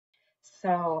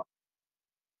So,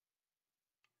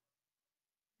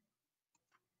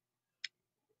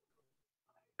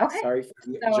 okay. Sorry for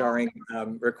the jarring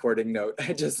recording note.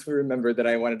 I just remembered that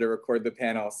I wanted to record the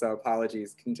panel, so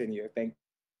apologies. Continue. Thank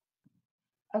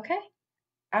you. Okay.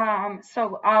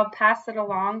 So I'll pass it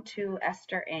along to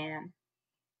Esther Ann.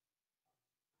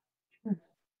 Good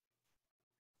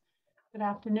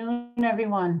afternoon,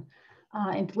 everyone.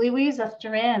 In Tliwis,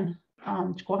 Esther Ann,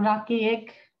 Chkornakiig,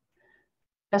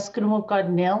 Eskunumukad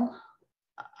Nil,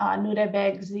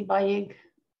 Nudebeg Zibayig,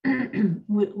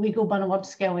 Wigu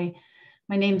Banawabskewi.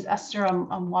 My name is Esther. I'm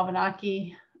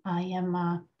Wabanaki. I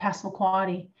am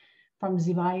Passamaquoddy from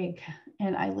Zibayig,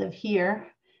 and I live here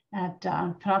at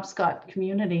Penobscot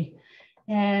Community.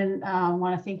 And I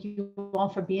want to thank you all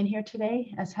for being here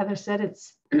today. As Heather said,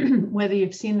 it's whether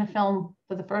you've seen the film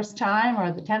for the first time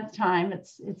or the 10th time,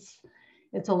 it's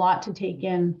a lot to take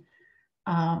in.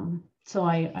 So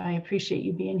I appreciate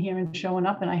you being here and showing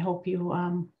up, and I hope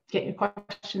you get your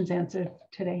questions answered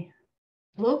today.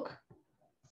 Luke?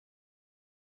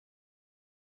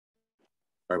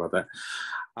 Sorry about that.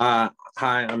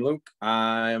 Hi, I'm Luke.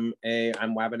 I'm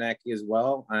Wabanaki as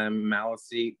well. I'm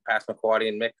Maliseet, Passamaquoddy,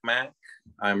 and Micmac.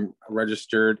 I'm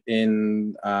registered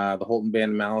in the Holton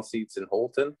Band of Maliseets in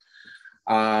Holton.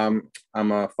 I'm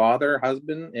a father,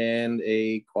 husband, and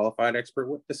a qualified expert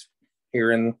witness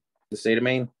here in the state of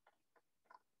Maine.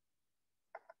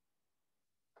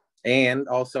 And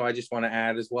also, I just want to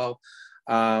add as well,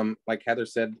 like Heather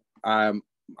said, I'm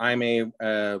a,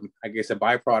 I guess, a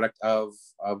byproduct of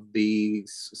the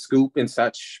scoop and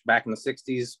such back in the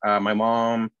 60s. My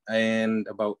mom and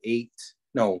about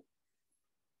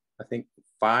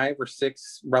 5 or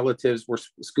 6 relatives were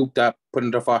scooped up, put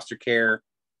into foster care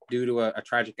due to a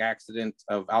tragic accident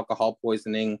of alcohol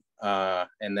poisoning.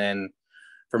 And then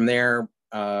from there,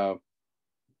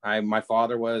 my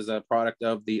father was a product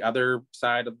of the other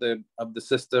side of the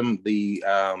system, the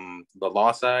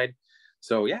law side.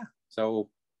 So yeah, so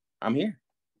I'm here.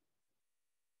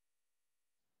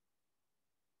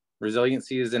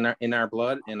 Resiliency is in our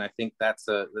blood, and I think that's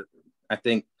one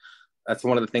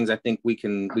of the things I think we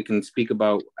can speak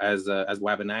about as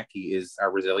Wabanaki is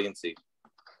our resiliency.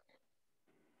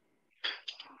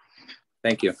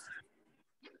 Thank you.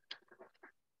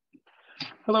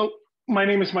 Hello, my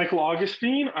name is Michael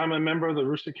Augustine. I'm a member of the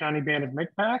Aroostook County Band of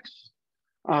Micmacs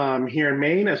here in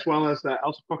Maine, as well as the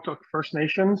Elsipogtog First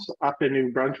Nations up in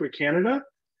New Brunswick, Canada.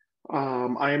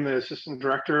 I am the assistant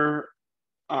director,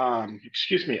 I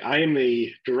am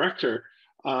the director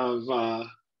of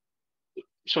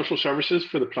social services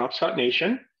for the Penobscot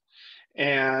Nation.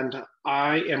 And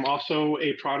I am also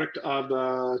a product of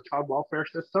the child welfare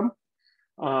system.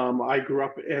 I grew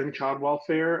up in child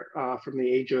welfare from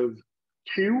the age of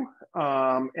 2,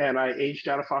 and I aged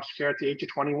out of foster care at the age of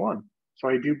 21. So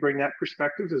I do bring that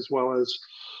perspective, as well as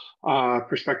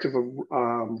perspective of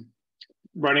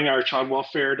running our child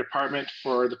welfare department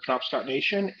for the Penobscot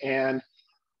Nation. And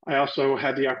I also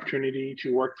had the opportunity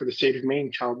to work for the state of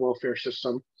Maine child welfare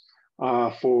system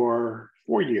for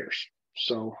 4 years.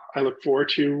 So I look forward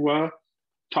to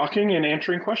talking and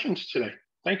answering questions today.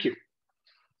 Thank you.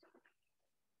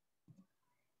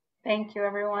 Thank you,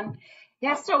 everyone.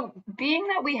 Yeah, so being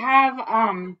that we have,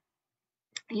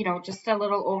 just a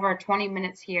little over 20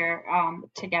 minutes here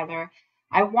together,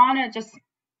 I want to just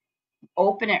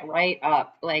open it right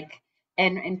up,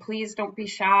 and please don't be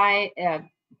shy.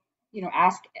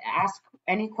 Ask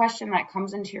any question that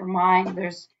comes into your mind.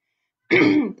 There's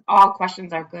all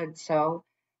questions are good. So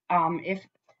if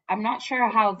I'm not sure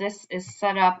how this is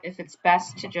set up, if it's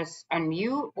best to just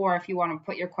unmute or if you want to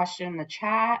put your question in the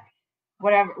chat,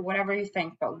 whatever you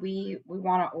think, but we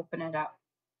want to open it up.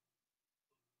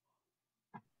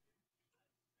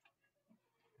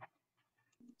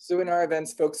 So in our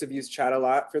events, folks have used chat a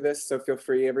lot for this, so feel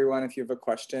free, everyone, if you have a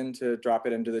question, to drop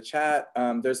it into the chat.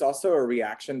 There's also a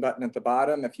reaction button at the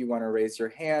bottom. If you want to raise your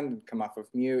hand and come off of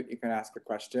mute, you can ask a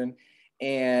question.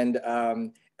 And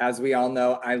as we all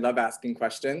know, I love asking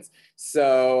questions.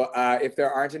 So if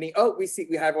there aren't any,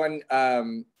 we have one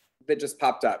that just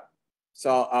popped up.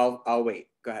 So I'll wait.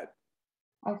 Go ahead.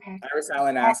 Okay. Iris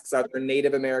Allen asks, are there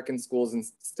Native American schools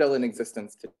still in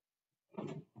existence today?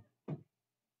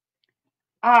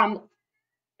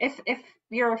 If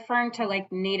you're referring to like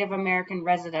Native American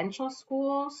residential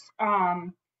schools,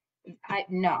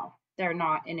 no, they're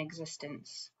not in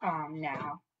existence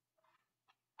now.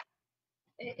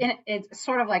 It's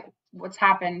sort of like what's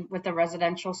happened with the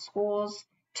residential schools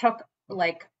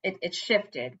it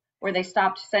shifted where they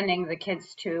stopped sending the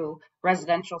kids to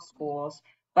residential schools,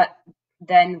 but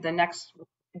then the next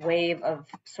wave of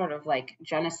sort of like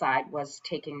genocide was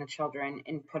taking the children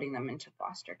and putting them into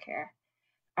foster care.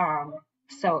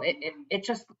 So it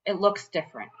just, it looks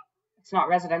different. It's not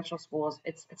residential schools,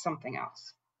 it's something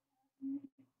else.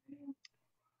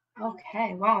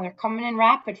 Okay, wow, they're coming in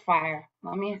rapid fire.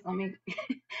 Let me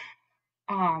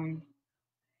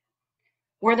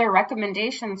were there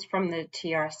recommendations from the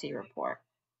TRC report?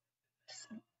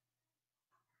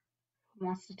 Who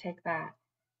wants to take that?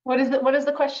 What is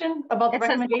the question about the It says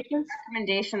recommendations?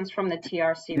 recommendations from the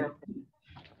TRC report.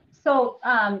 So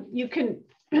you can,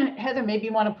 Heather, maybe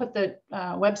you want to put the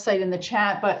website in the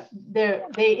chat, but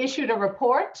they issued a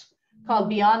report called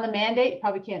Beyond the Mandate.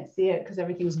 Probably can't see it because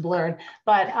everything's blurred,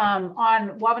 but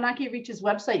on Wabanaki Reach's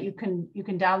website, you can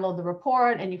download the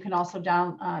report, and you can also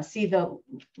see the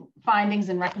findings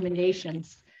and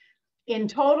recommendations. In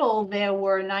total, there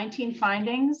were 19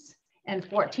 findings and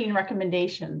 14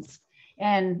 recommendations.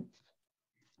 And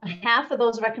half of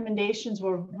those recommendations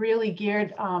were really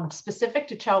geared specific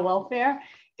to child welfare,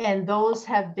 and those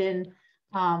have been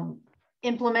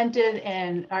implemented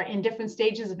and are in different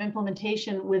stages of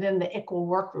implementation within the ICWA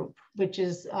work group, which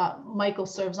is, Michael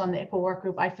serves on the ICWA work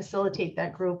group. I facilitate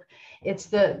that group. It's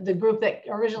the group that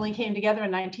originally came together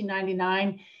in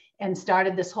 1999 and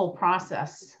started this whole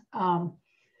process.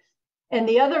 And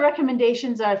the other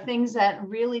recommendations are things that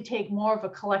really take more of a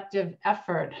collective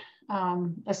effort.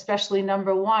 Especially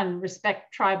number one,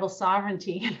 respect tribal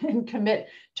sovereignty and commit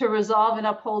to resolve and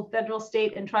uphold federal,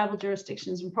 state, and tribal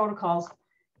jurisdictions and protocols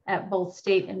at both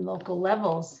state and local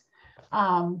levels.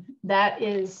 That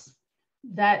is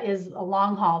a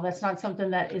long haul. That's not something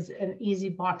that is an easy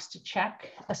box to check,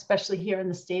 especially here in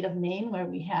the state of Maine, where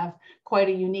we have quite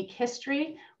a unique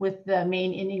history with the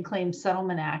Maine Indian Claims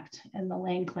Settlement Act and the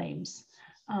land claims,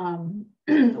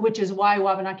 which is why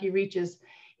Wabanaki Reach is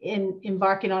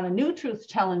embarking on a new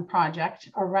truth-telling project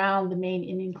around the Maine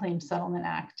Indian Claims Settlement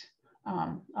Act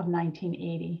of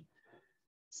 1980.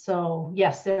 So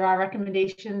yes, there are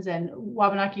recommendations, and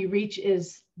Wabanaki Reach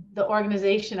is the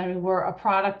organization. I mean, we're a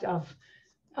product of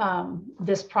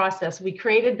this process. We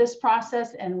created this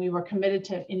process, and we were committed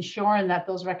to ensuring that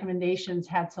those recommendations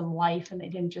had some life and they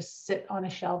didn't just sit on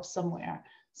a shelf somewhere.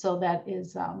 So that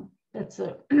is, that's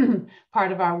a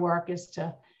part of our work, is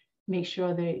to make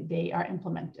sure they are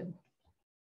implemented.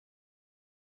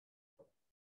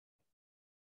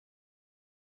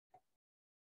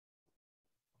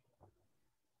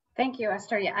 Thank you,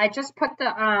 Esther. Yeah, I just put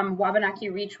the Wabanaki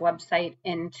Reach website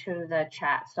into the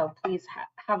chat, so please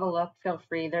have a look. Feel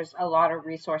free. There's a lot of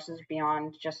resources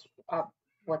beyond just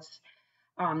what's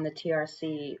the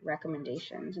TRC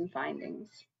recommendations and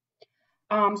findings.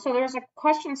 So there's a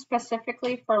question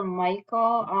specifically for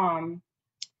Michael.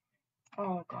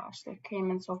 Oh gosh, they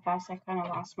came in so fast, I kind of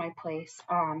lost my place.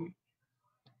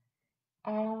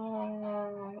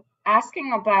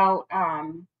 Asking about,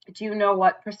 do you know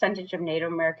what percentage of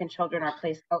Native American children are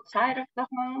placed outside of the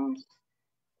homes?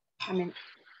 I mean,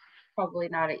 probably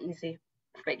not an easy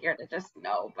figure to just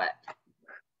know, but.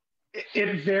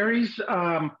 It varies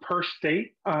per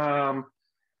state.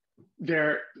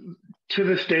 To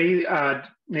this day,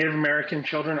 Native American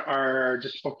children are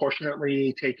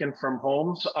disproportionately taken from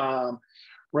homes,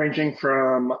 ranging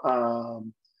from,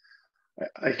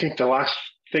 I think the last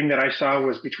thing that I saw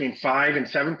was between 5 and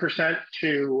 7%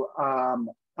 to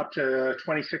up to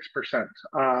 26%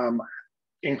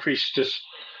 increase, just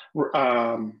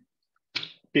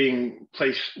being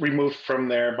removed from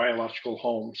their biological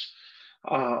homes.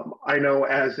 I know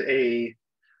as the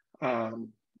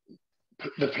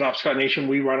Penobscot Nation,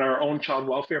 we run our own child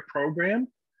welfare program,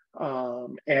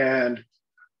 and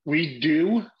we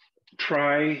do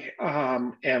try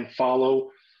and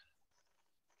follow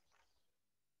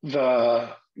the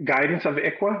guidance of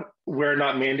ICWA. We're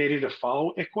not mandated to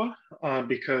follow ICWA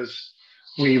because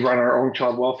we run our own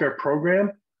child welfare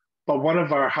program, but one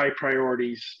of our high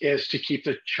priorities is to keep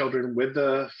the children with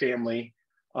the family,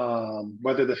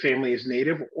 whether the family is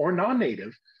Native or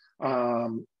non-Native.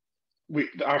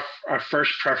 Our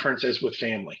first preference is with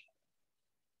family.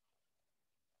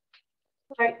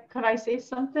 Could I say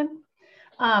something?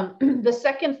 The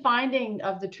second finding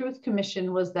of the Truth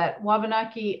Commission was that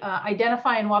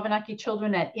identifying Wabanaki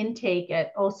children at intake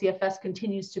at OCFS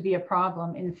continues to be a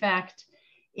problem. In fact,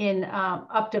 in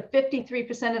up to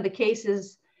 53% of the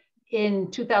cases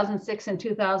in 2006 and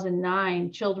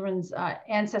 2009, children's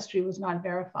ancestry was not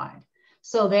verified.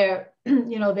 So there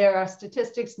are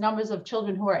statistics, numbers of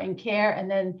children who are in care, and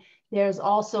then there's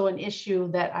also an issue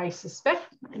that I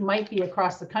suspect might be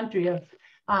across the country of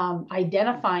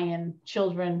identifying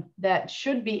children that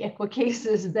should be ICWA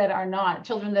cases that are not,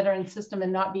 children that are in system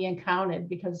and not being counted,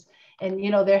 because, and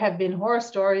there have been horror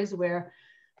stories where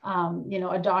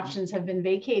adoptions have been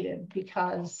vacated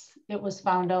because it was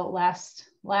found out last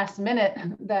minute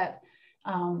that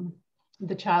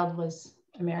the child was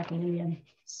American Indian.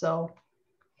 So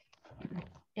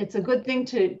it's a good thing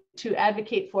to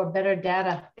advocate for better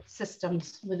data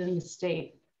systems within the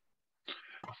state.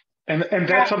 And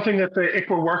that's something that the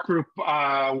ICWA work group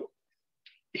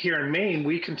here in Maine,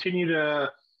 we continue to,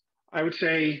 I would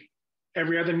say,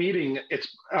 every other meeting,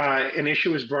 it's an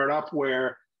issue is brought up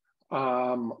where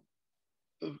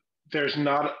there's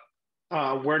not,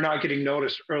 we're not getting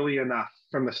noticed early enough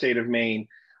from the state of Maine,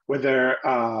 whether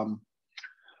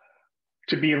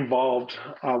to be involved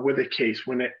with a case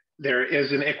when there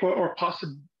is an ICWA or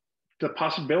the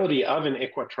possibility of an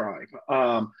ICWA tribe.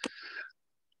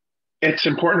 It's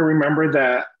important to remember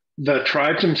that the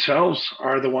tribes themselves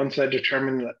are the ones that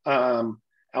determine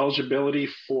eligibility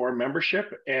for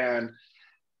membership. And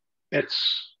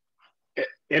it's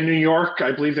in New York,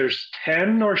 I believe there's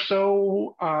 10 or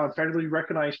so federally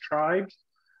recognized tribes.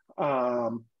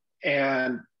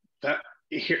 And that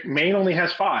Maine only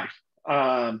has 5.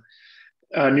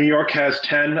 New York has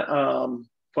 10,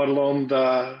 let alone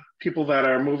the people that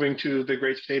are moving to the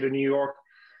great state of New York,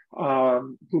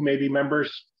 who may be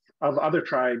members of other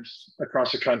tribes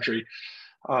across the country.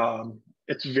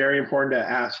 It's very important to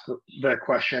ask the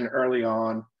question early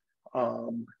on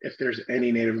if there's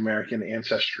any Native American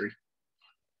ancestry.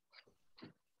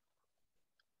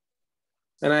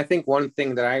 And I think one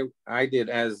thing that I did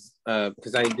as,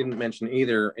 because I didn't mention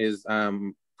either, is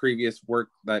previous work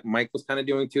that Mike was kind of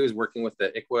doing too, is working with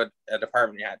the ICWA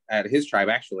department at his tribe,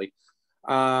 actually.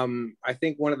 I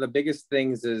think one of the biggest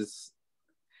things is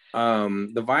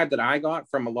the vibe that I got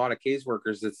from a lot of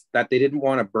caseworkers is that they didn't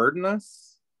want to burden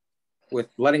us with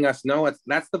letting us know.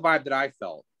 That's the vibe that I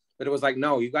felt. But it was like,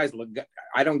 no, you guys,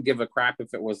 I don't give a crap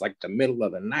if it was like the middle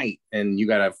of the night and you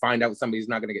got to find out somebody's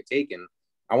not going to get taken.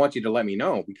 I want you to let me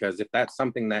know, because if that's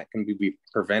something that can be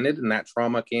prevented and that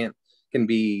trauma can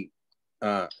be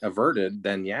averted,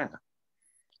 then yeah.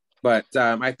 But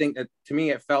I think that, to me,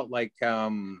 it felt like I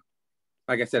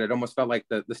said, it almost felt like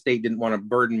the state didn't want to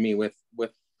burden me with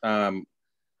the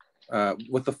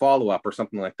follow-up or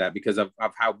something like that because of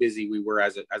how busy we were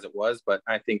as it was. But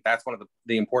I think that's one of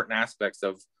the important aspects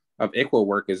of ICWA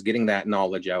work, is getting that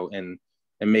knowledge out and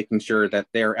making sure that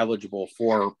they're eligible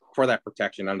for that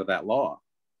protection under that law.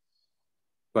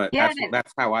 But yeah,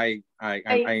 that's how I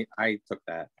took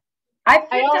that. I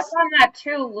picked up on that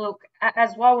too, Luke,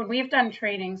 as well, when we've done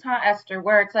trainings, huh, Esther,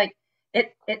 where it's like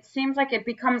it seems like it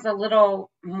becomes a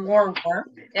little more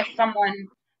work if someone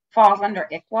falls under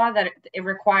ICWA, that it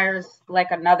requires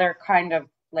like another kind of,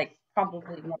 like,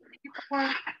 probably more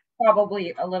paperwork,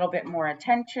 probably a little bit more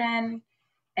attention.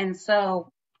 And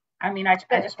so, I mean, I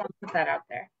just want to put that out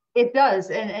there. It does.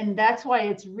 And that's why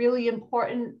it's really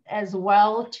important as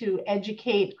well to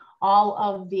educate all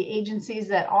of the agencies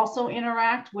that also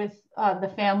interact with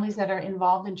the families that are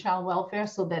involved in child welfare,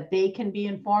 so that they can be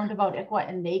informed about ICWA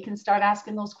and they can start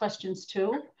asking those questions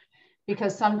too.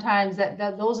 Because sometimes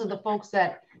those are the folks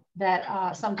that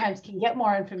sometimes can get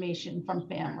more information from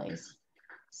families.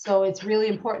 So it's really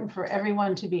important for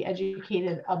everyone to be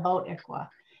educated about ICWA.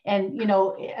 And, you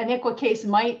know, an ICWA case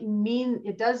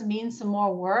does mean some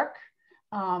more work,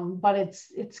 but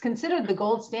it's considered the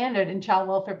gold standard in child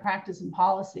welfare practice and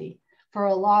policy for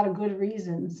a lot of good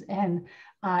reasons. And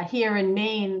here in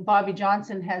Maine, Bobby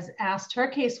Johnson has asked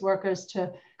her caseworkers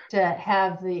to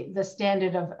have the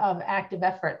standard of active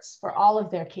efforts for all of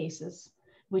their cases,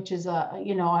 which is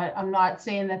I'm not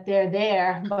saying that they're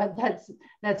there, but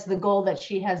that's the goal that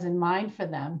she has in mind for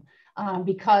them.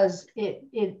 Because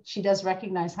she does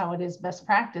recognize how it is best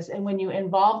practice. And when you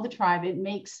involve the tribe, it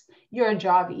makes your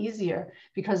job easier,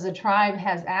 because the tribe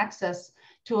has access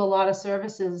to a lot of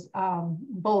services,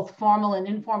 both formal and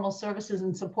informal services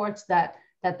and supports that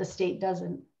the state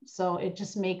doesn't. So it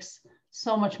just makes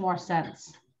so much more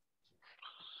sense.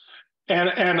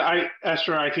 And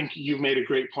Esther, I think you've made a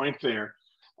great point there.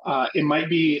 It might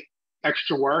be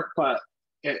extra work, but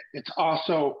it's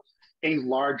also a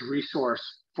large resource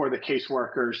for the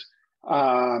caseworkers.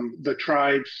 The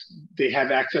tribes, they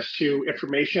have access to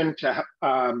information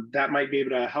that might be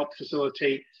able to help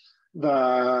facilitate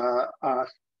the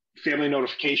family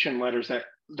notification letters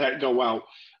that go out.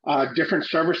 Different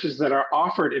services that are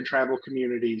offered in tribal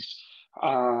communities.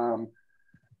 I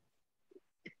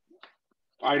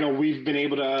know we've been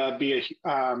able to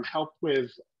help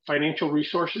with financial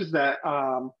resources that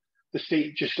the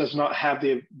state just does not have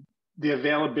the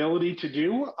availability to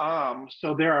do.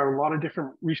 So there are a lot of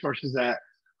different resources that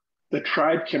the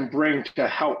tribe can bring to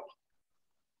help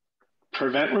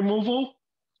prevent removal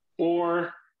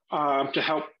or to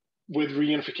help with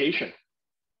reunification.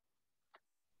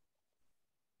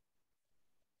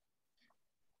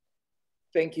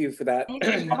 Thank you for that.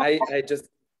 Nathan, I just,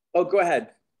 oh, go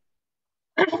ahead.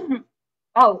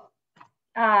 oh,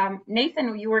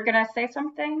 Nathan, you were gonna say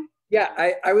something? Yeah,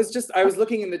 I was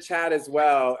looking in the chat as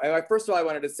well. First of all, I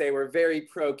wanted to say we're very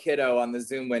pro kiddo on the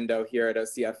Zoom window here at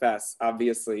OCFS,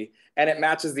 obviously. And it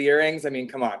matches the earrings. I mean,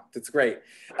 come on, that's great.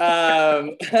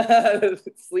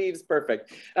 Sleeves,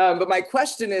 perfect. But my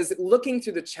question is, looking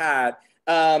through the chat,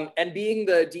 and being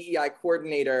the DEI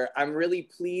coordinator, I'm really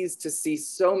pleased to see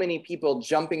so many people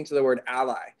jumping to the word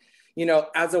ally. You know,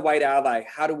 as a white ally,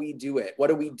 how do we do it? What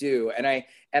do we do?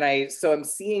 So I'm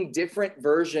seeing different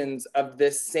versions of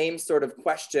this same sort of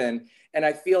question. And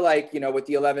I feel like, you know, with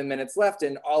the 11 minutes left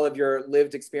and all of your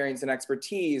lived experience and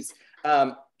expertise,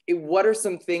 what are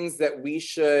some things that we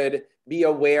should be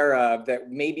aware of that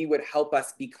maybe would help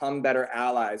us become better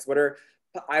allies?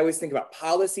 I always think about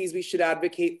policies we should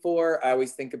advocate for. I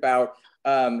always think about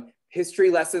history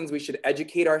lessons we should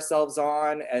educate ourselves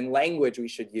on, and language we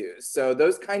should use. So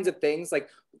those kinds of things, like,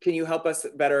 can you help us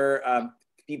better,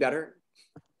 be better?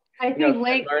 I think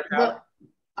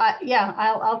yeah,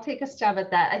 I'll take a stab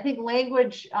at that. I think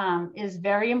language is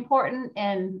very important,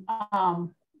 and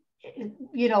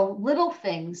you know, little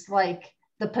things like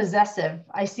the possessive.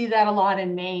 I see that a lot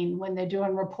in Maine when they're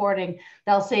doing reporting.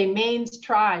 They'll say Maine's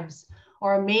tribes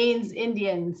or Maine's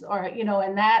Indians, or, you know,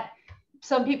 and that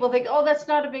some people think, oh, that's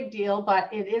not a big deal,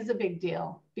 but it is a big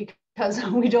deal because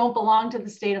we don't belong to the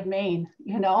state of Maine,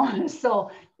 you know. So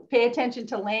pay attention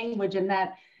to language, and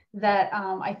that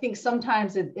I think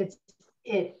sometimes it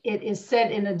is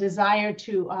said in a desire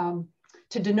to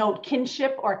denote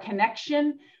kinship or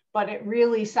connection, but it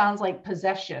really sounds like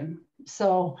possession.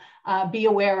 So be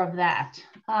aware of that.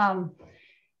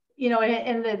 You know,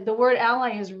 and the word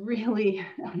ally is really,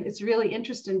 it's really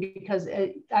interesting because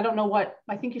I don't know what,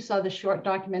 I think you saw the short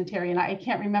documentary, and I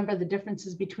can't remember the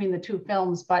differences between the two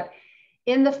films, but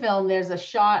in the film, there's a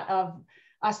shot of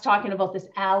us talking about this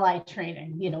ally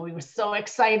training. You know, we were so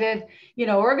excited, you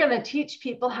know, we're going to teach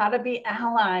people how to be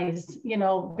allies, you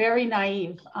know, very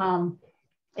naive.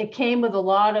 It came with a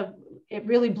lot of, it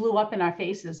really blew up in our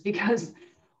faces, because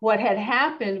what had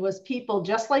happened was people,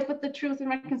 just like with the Truth and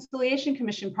Reconciliation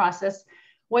Commission process,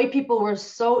 white people were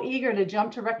so eager to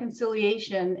jump to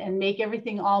reconciliation and make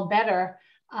everything all better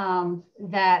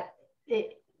that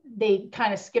they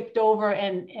kind of skipped over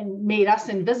and made us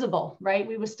invisible, right?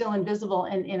 We were still invisible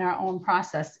in our own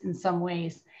process in some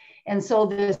ways. And so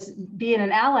this being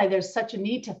an ally, there's such a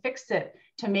need to fix it,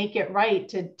 to make it right,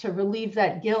 to relieve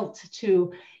that guilt,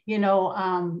 to, you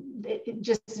know,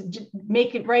 just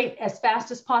make it right as fast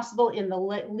as possible in the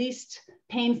least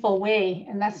painful way.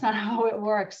 And that's not how it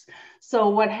works. So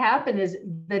what happened is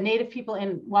the Native people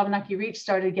in Wabanaki Reach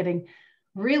started getting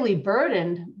really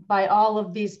burdened by all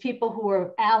of these people who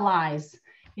were allies.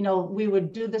 You know, we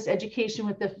would do this education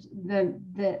with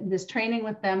this training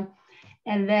with them,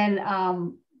 and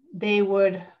then they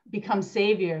would become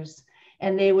saviors,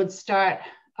 and they would start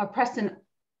oppressing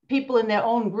people in their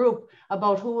own group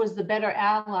about who was the better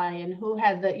ally and who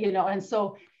had the, you know, and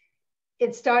so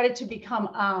it started to become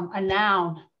a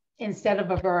noun instead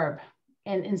of a verb,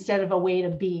 and instead of a way to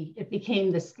be. It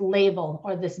became this label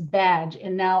or this badge,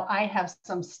 and now I have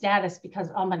some status because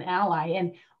I'm an ally,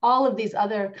 and all of these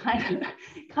other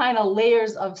kind of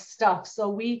layers of stuff. So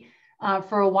we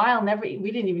for a while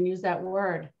we didn't even use that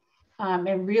word,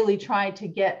 and really tried to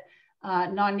get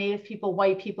non-Native people,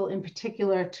 white people in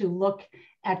particular, to look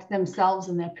at themselves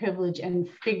and their privilege and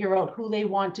figure out who they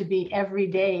want to be every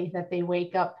day that they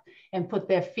wake up and put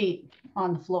their feet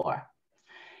on the floor.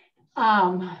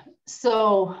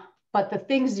 But the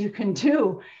things you can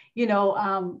do, you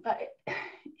know,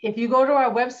 if you go to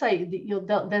our website,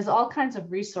 there's all kinds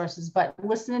of resources, but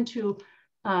listening to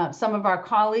some of our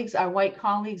colleagues, our white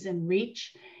colleagues in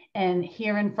Reach, and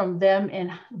hearing from them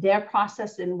and their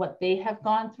process and what they have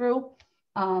gone through,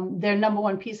 their number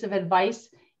one piece of advice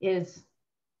is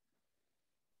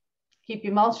keep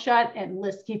your mouth shut and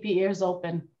keep your ears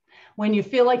open. When you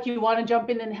feel like you want to jump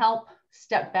in and help,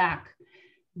 step back.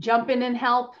 Jump in and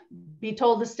help, be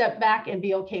told to step back, and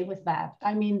be okay with that.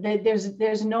 I mean,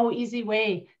 there's no easy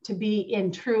way to be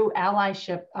in true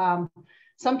allyship.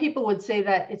 Some people would say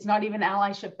that it's not even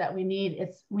allyship that we need,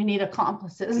 we need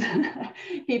accomplices,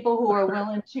 people who are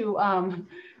willing to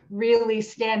really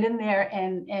stand in there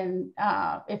and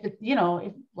if it, you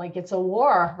know, like it's a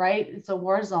war, right? It's a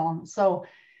war zone. So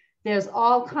there's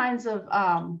all kinds of,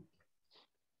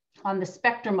 on the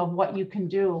spectrum of what you can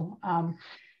do.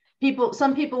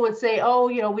 Some people would say, oh,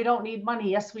 you know, we don't need money.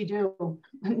 Yes, we do.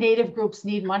 Native groups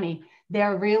need money.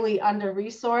 They're really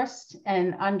under-resourced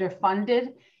and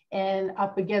underfunded and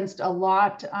up against a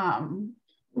lot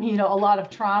you know, a lot of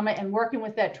trauma, and working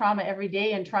with that trauma every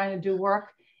day and trying to do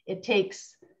work, it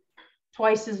takes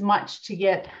twice as much to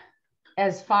get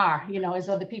as far, you know, as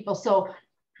other people. So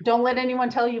don't let anyone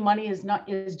tell you money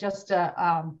is just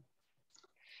a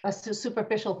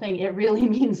superficial thing. It really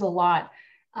means a lot.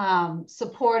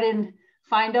 Support and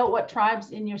find out what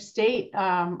tribes in your state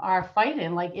are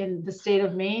fighting. Like in the state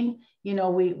of Maine, you know,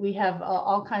 we have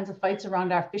all kinds of fights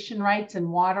around our fishing rights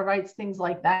and water rights, things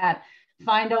like that.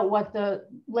 Find out what the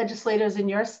legislators in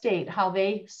your state,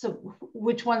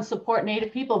 which ones support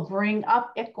Native people. Bring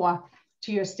up ICWA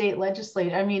to your state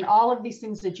legislator. I mean, all of these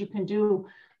things that you can do,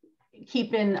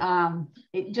 keep in,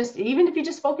 even if you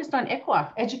just focused on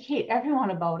ICWA, educate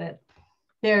everyone about it.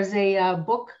 There's a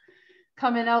book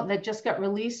coming out that just got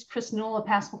released, Chris Newell of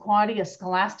Passamaquoddy, a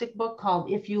scholastic book called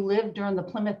If You Lived During the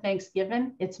Plymouth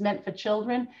Thanksgiving. It's meant for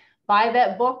children. Buy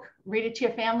that book, read it to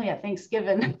your family at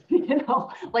Thanksgiving. You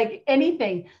know, like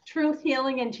anything, truth,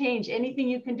 healing, and change, anything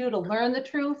you can do to learn the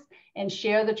truth and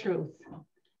share the truth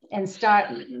and start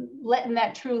letting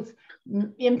that truth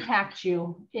impact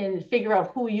you and figure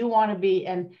out who you want to be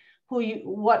and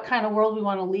what kind of world we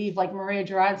want to leave. Like Maria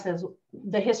Gerard says,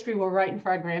 the history we're writing for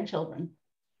our grandchildren.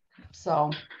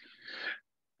 So.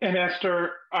 And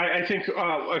Esther, I think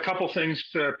a couple things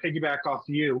to piggyback off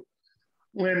you.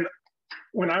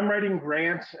 When I'm writing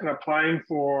grants and applying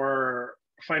for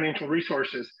financial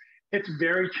resources, it's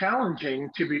very challenging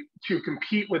to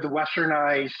compete with the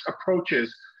westernized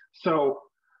approaches. So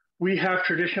we have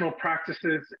traditional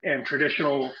practices and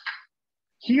traditional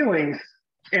healings.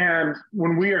 And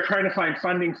when we are trying to find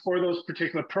funding for those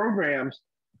particular programs,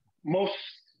 most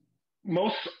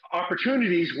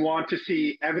opportunities want to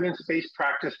see evidence-based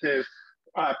practices,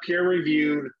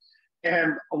 peer-reviewed,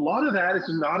 and a lot of that is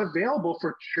not available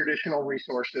for traditional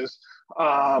resources.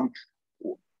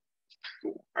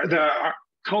 The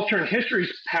culture and history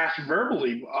is passed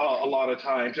verbally a lot of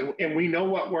times, and we know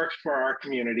what works for our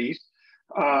communities.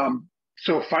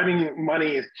 So finding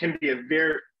money can be a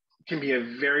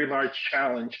very large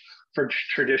challenge for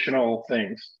traditional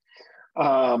things.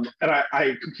 And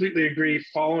I completely agree.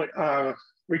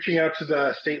 Reaching out to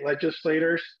the state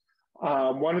legislators.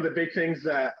 One of the big things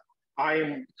that I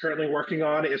am currently working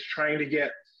on is trying to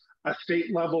get a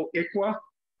state level ICWA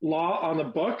law on the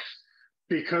books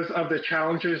because of the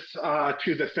challenges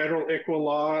to the federal ICWA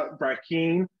law,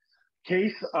 Brackeen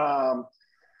case, and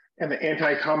the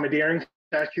anti-commandeering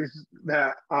statutes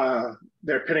that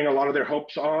they're pinning a lot of their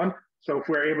hopes on. So if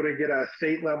we're able to get a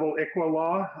state level ICWA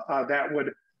law, that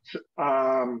would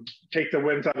take the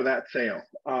winds out of that sail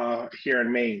here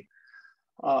in Maine.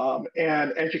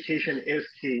 And education is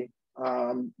key.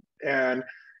 And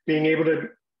being able to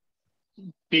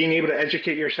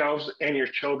educate yourselves and your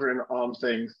children on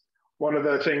things. One of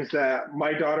the things that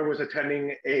my daughter was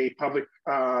attending a public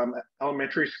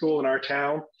elementary school in our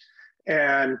town,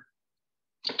 and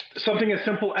something as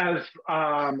simple as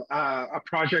a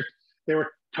project, they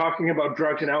were talking about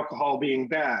drugs and alcohol being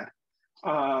bad.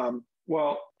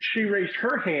 Well, she raised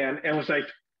her hand and was like,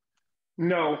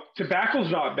 no,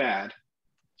 tobacco's not bad.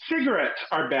 Cigarettes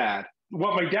are bad.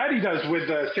 What my daddy does with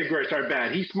the cigarettes are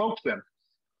bad. He smokes them.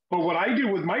 But what I do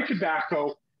with my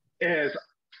tobacco is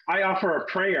I offer a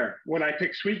prayer when I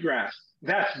pick sweetgrass.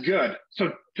 That's good.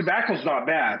 So tobacco's not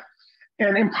bad.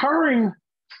 And empowering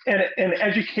and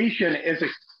education is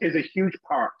a huge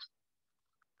part.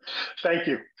 Thank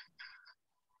you.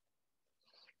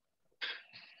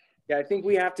 Yeah, I think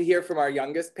we have to hear from our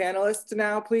youngest panelist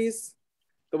now, please.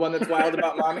 The one that's wild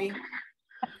about mommy.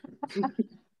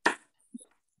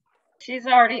 She's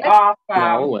already off.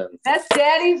 That's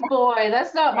Daddy's boy.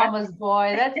 That's not Mama's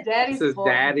boy. That's Daddy's boy. This is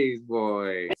Daddy's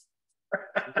boy.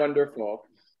 Wonderful.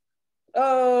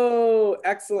 Oh,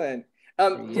 excellent.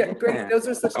 Yeah, great. Those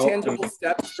are such tangible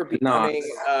steps for becoming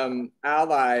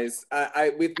allies.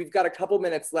 We've got a couple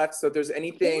minutes left, so if there's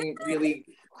anything really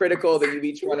critical that you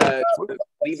each want to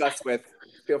leave us with,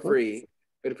 feel free.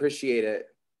 We'd appreciate it.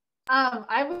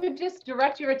 I would just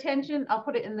direct your attention, I'll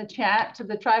put it in the chat, to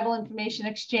the Tribal Information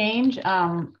Exchange.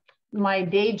 My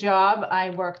day job,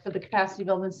 I work for the Capacity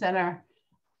Building Center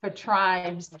for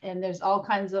Tribes, and there's all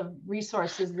kinds of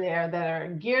resources there that are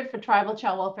geared for tribal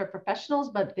child welfare professionals,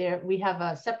 but we have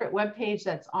a separate webpage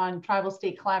that's on tribal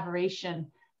state collaboration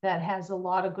that has a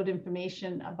lot of good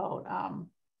information about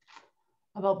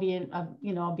being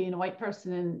being a white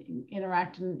person and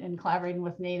interacting and collaborating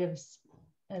with natives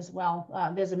as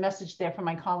well. There's a message there from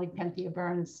my colleague Penthea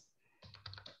Burns.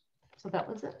 So that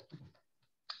was it.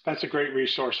 That's a great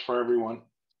resource for everyone.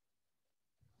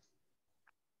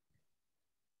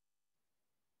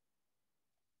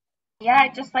 Yeah,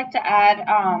 I'd just like to add,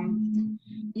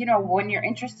 you know, when you're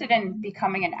interested in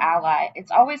becoming an ally,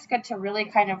 it's always good to really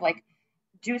kind of like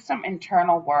do some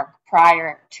internal work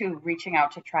prior to reaching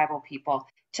out to tribal people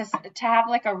to have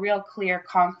like a real clear,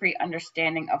 concrete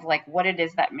understanding of like what it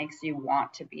is that makes you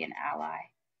want to be an ally,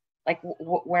 like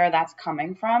where that's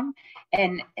coming from.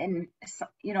 And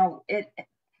you know, it,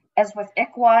 as with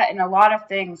ICWA and a lot of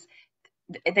things,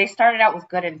 they started out with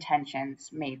good intentions,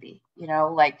 maybe, you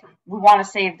know, like we want to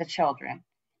save the children.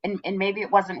 And maybe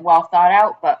it wasn't well thought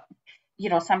out, but you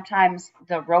know, sometimes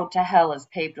the road to hell is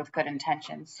paved with good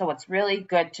intentions. So it's really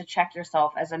good to check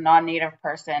yourself as a non-native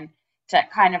person to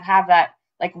kind of have that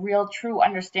like real true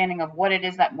understanding of what it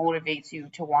is that motivates you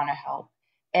to want to help.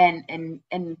 And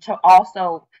to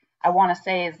also, I want to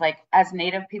say is like as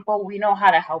native people, we know how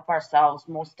to help ourselves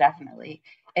most definitely,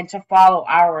 and to follow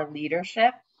our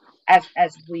leadership as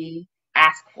we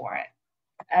ask for it,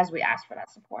 as we ask for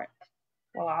that support.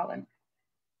 Well, Alan.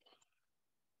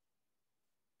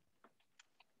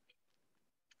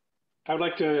 I would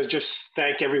like to just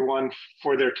thank everyone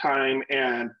for their time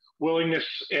and willingness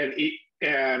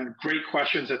and great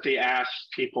questions that they asked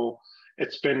people.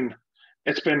 It's been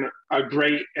a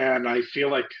great, and I feel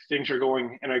like things are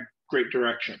going in a great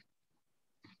direction.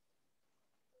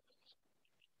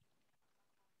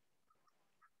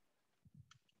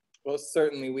 Well,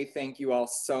 certainly, we thank you all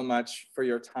so much for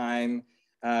your time,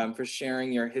 for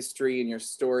sharing your history and your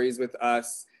stories with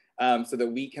us, so that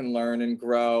we can learn and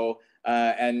grow.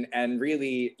 And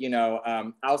really, you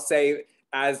know, I'll say,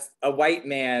 as a white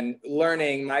man,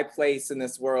 learning my place in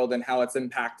this world and how it's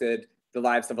impacted the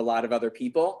lives of a lot of other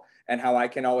people, and how I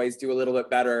can always do a little bit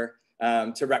better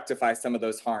to rectify some of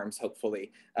those harms,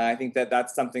 hopefully. I think that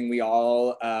that's something we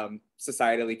all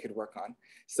societally could work on.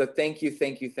 So thank you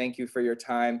for your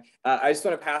time. I just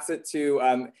want to pass it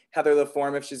to Heather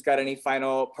LaForme if she's got any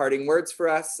final parting words for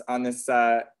us on this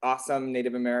awesome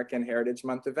Native American Heritage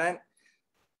Month event.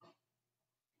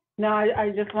 No,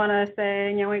 I just want to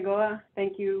say, Nyawegoa,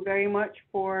 thank you very much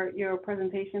for your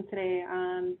presentation today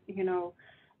on, you know,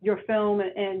 your film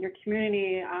and your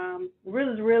community. It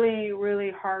was really, really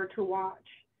hard to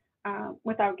watch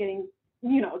without getting,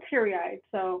 you know, teary-eyed.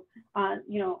 So,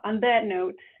 you know, on that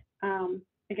note,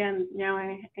 again,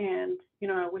 Nyawe, and, you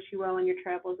know, I wish you well in your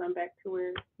travels on back to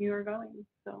where you are going.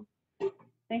 So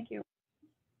thank you.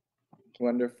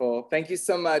 Wonderful. Thank you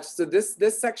so much. So this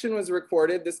section was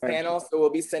recorded, this panel, so we'll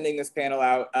be sending this panel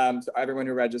out to everyone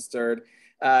who registered,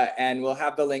 and we'll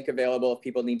have the link available if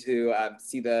people need to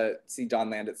see Dawn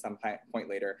Land at some point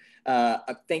later.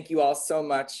 Thank you all so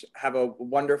much. Have a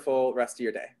wonderful rest of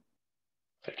your day.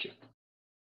 Thank you.